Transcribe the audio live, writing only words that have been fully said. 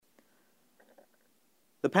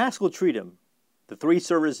The Paschal Triduum, the three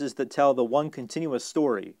services that tell the one continuous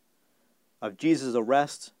story of Jesus'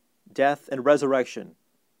 arrest, death, and resurrection,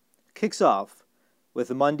 kicks off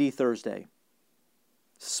with Maundy Thursday.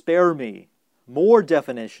 Spare me more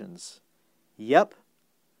definitions. Yep.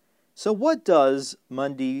 So what does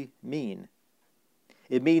Maundy mean?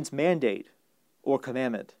 It means mandate or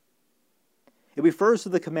commandment. It refers to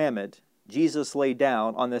the commandment Jesus laid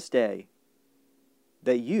down on this day,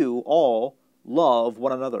 that you all love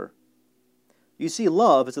one another. You see,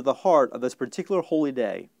 love is at the heart of this particular holy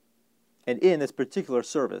day and in this particular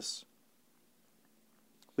service.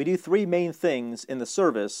 We do three main things in the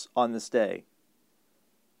service on this day.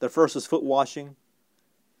 The first is foot washing,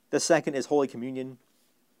 the second is Holy Communion,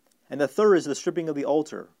 and the third is the stripping of the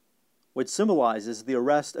altar, which symbolizes the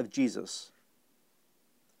arrest of Jesus.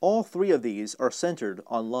 All three of these are centered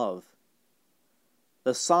on love.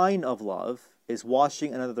 The sign of love is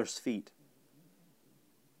washing another's feet.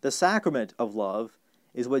 The sacrament of love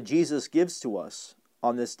is what Jesus gives to us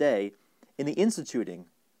on this day in the instituting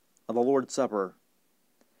of the Lord's Supper.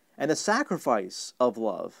 And the sacrifice of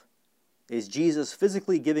love is Jesus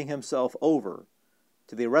physically giving himself over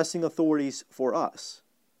to the arresting authorities for us,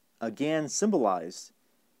 again symbolized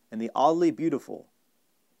in the oddly beautiful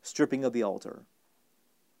stripping of the altar.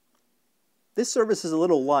 This service is a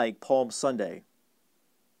little like Palm Sunday,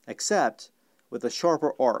 except with a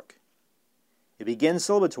sharper arc. It begins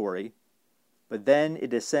celebratory, but then it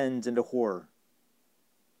descends into horror.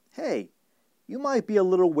 Hey, you might be a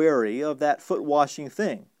little wary of that foot washing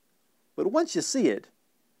thing, but once you see it,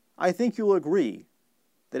 I think you'll agree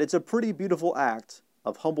that it's a pretty beautiful act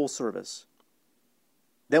of humble service.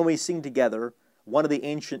 Then we sing together one of the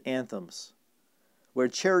ancient anthems, where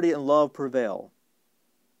charity and love prevail.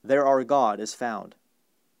 There our God is found.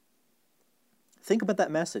 Think about that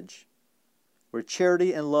message. Where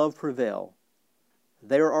charity and love prevail,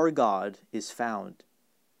 there our God is found.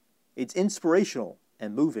 It's inspirational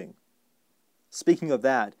and moving. Speaking of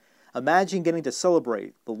that, imagine getting to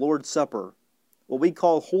celebrate the Lord's Supper, what we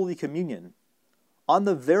call Holy Communion, on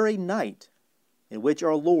the very night in which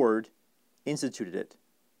our Lord instituted it.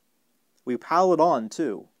 We pile it on,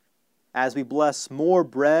 too, as we bless more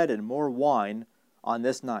bread and more wine on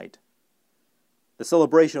this night. The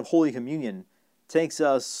celebration of Holy Communion takes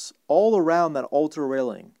us all around that altar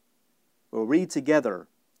railing, where we together,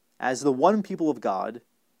 as the one people of God,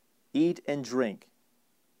 eat and drink.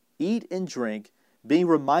 Eat and drink, being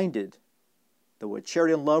reminded that where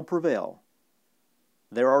charity and love prevail,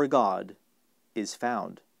 there our God is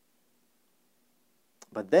found.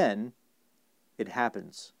 But then, it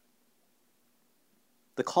happens.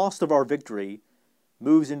 The cost of our victory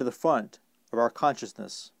moves into the front of our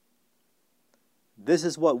consciousness. This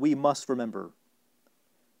is what we must remember.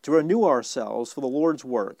 To renew ourselves for the Lord's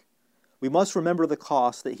work, we must remember the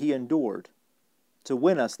cost that he endured to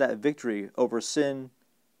win us that victory over sin,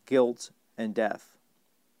 guilt, and death.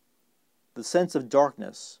 The sense of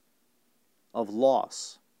darkness, of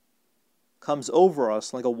loss, comes over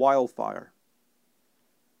us like a wildfire.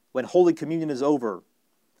 When Holy Communion is over,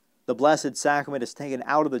 the Blessed Sacrament is taken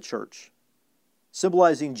out of the church,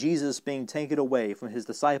 symbolizing Jesus being taken away from his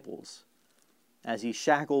disciples as he's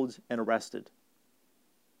shackled and arrested.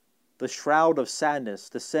 The shroud of sadness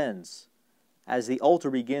descends as the altar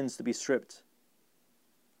begins to be stripped.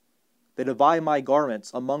 They divide my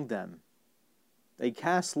garments among them. They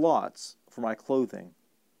cast lots for my clothing.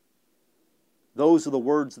 Those are the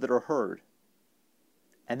words that are heard.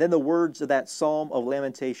 And then the words of that Psalm of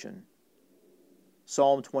Lamentation,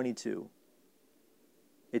 Psalm 22.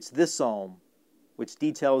 It's this psalm which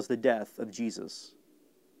details the death of Jesus.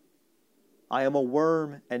 I am a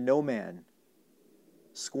worm and no man,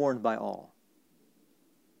 scorned by all.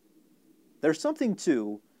 There's something,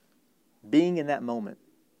 too, being in that moment,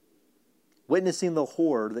 witnessing the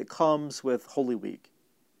horror that comes with Holy Week.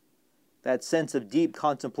 That sense of deep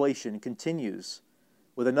contemplation continues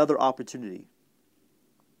with another opportunity.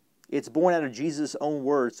 It's born out of Jesus' own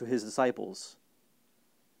words to his disciples.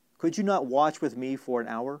 Could you not watch with me for an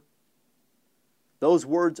hour? Those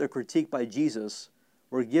words of critique by Jesus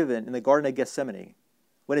were given in the Garden of Gethsemane,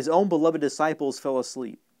 when his own beloved disciples fell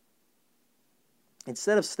asleep.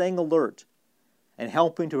 Instead of staying alert and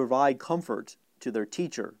helping to provide comfort to their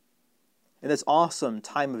teacher in this awesome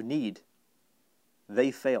time of need,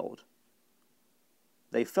 they failed.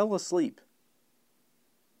 They fell asleep.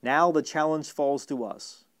 Now the challenge falls to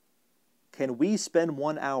us. Can we spend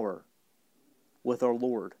 1 hour with our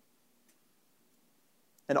Lord?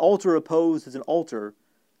 An altar opposed is an altar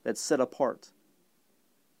that's set apart.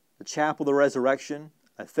 The Chapel of the Resurrection,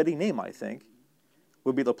 a fitting name, I think,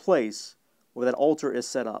 would be the place where that altar is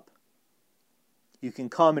set up. you can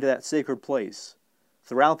come into that sacred place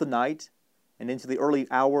throughout the night and into the early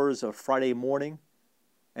hours of Friday morning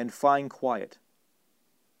and find quiet,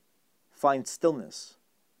 find stillness,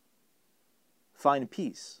 find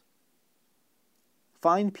peace.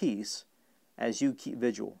 Find peace as you keep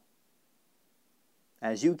vigil,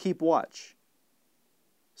 as you keep watch,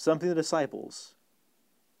 something the disciples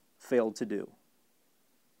failed to do.